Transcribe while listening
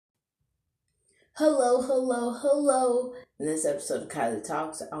Hello, hello, hello. In this episode of Kylie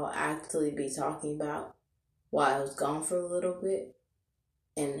Talks, I'll actually be talking about why I was gone for a little bit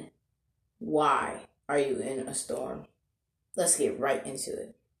and why are you in a storm. Let's get right into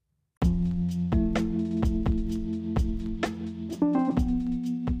it.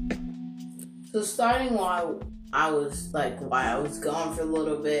 So starting why I was gone for a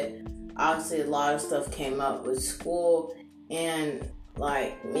little bit, obviously a lot of stuff came up with school and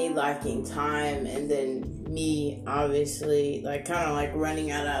me lacking time, and then me obviously running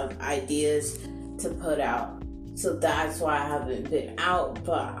out of ideas to put out. So that's why I haven't been out,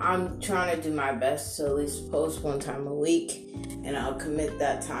 but I'm trying to do my best to at least post one time a week, and I'll commit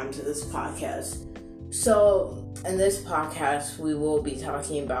that time to this podcast. So in this podcast, we will be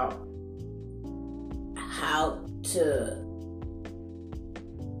talking about how to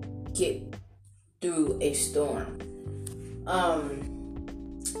get through a storm.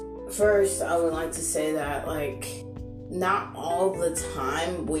 First, I would like to say that, not all the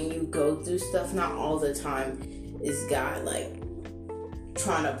time when you go through stuff, not all the time is God,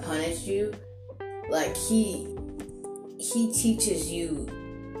 trying to punish you. He teaches you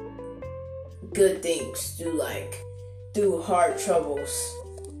good things through hard troubles.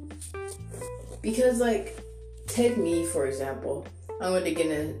 Because, take me, for example. I'm going to get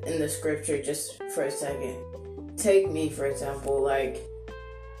in the scripture just for a second. Take me, for example,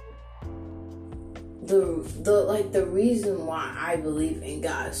 the reason why I believe in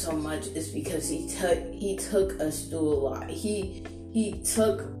God so much is because he took us through a lot. He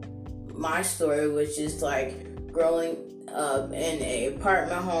took my story, which is growing up in a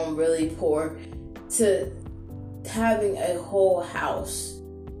apartment home, really poor, to having a whole house,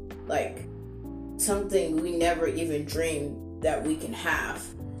 something we never even dreamed that we can have.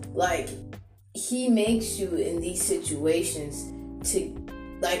 He makes you in these situations to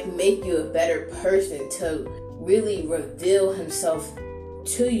make you a better person, to really reveal himself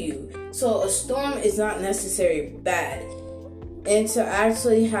to you. So a storm is not necessarily bad. And to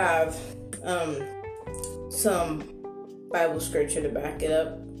actually have some Bible scripture to back it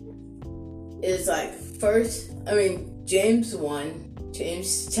up is James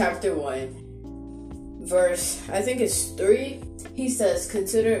chapter 1, verse, I think it's 3. He says,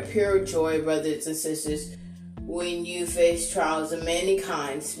 "Consider it pure joy, brothers and sisters, when you face trials of many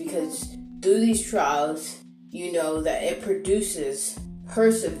kinds, because through these trials, you know that it produces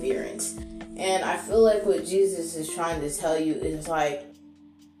perseverance." And I feel like what Jesus is trying to tell you is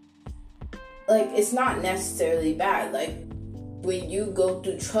it's not necessarily bad. When you go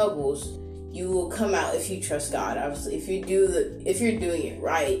through troubles, you will come out, if you trust God, obviously. If you're doing it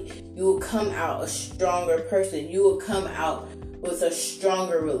right, you will come out a stronger person. You will come out with a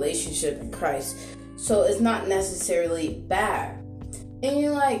stronger relationship in Christ. So it's not necessarily bad. And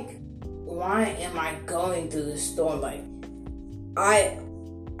you're why am I going through this storm? I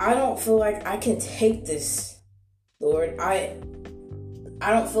don't feel like I can take this, Lord. I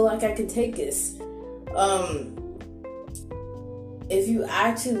don't feel like I can take this. If you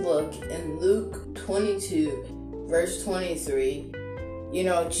actually look in Luke 22, verse 23,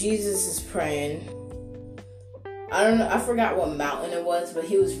 Jesus is praying. I don't know, I forgot what mountain it was, but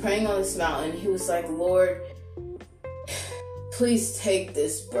he was praying on this mountain. He was like, "Lord, please take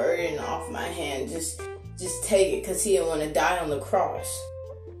this burden off my hand. Just take it," because he didn't want to die on the cross.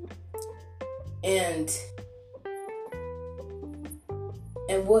 And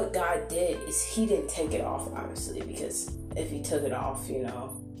what God did is he didn't take it off, obviously, because if he took it off,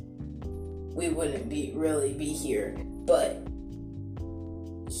 we wouldn't really be here. But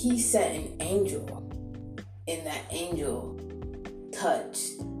he sent an angel, and that angel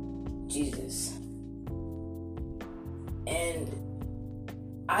touched Jesus. And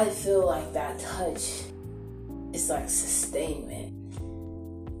I feel like that touch is sustainment.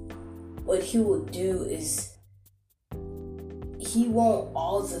 What he will do is he won't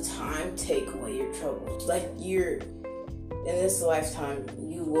all the time take away your troubles. In this lifetime,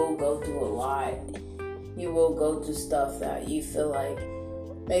 you will go through a lot. You will go through stuff that you feel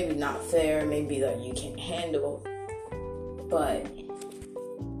maybe not fair, maybe that you can't handle. But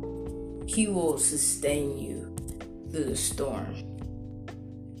he will sustain you through the storm.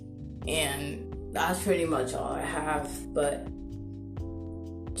 And that's pretty much all I have. But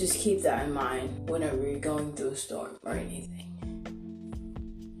just keep that in mind whenever you're going through a storm or anything.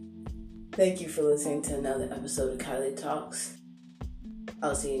 Thank you for listening to another episode of Kylie Talks.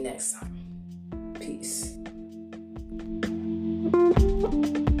 I'll see you next time. Peace.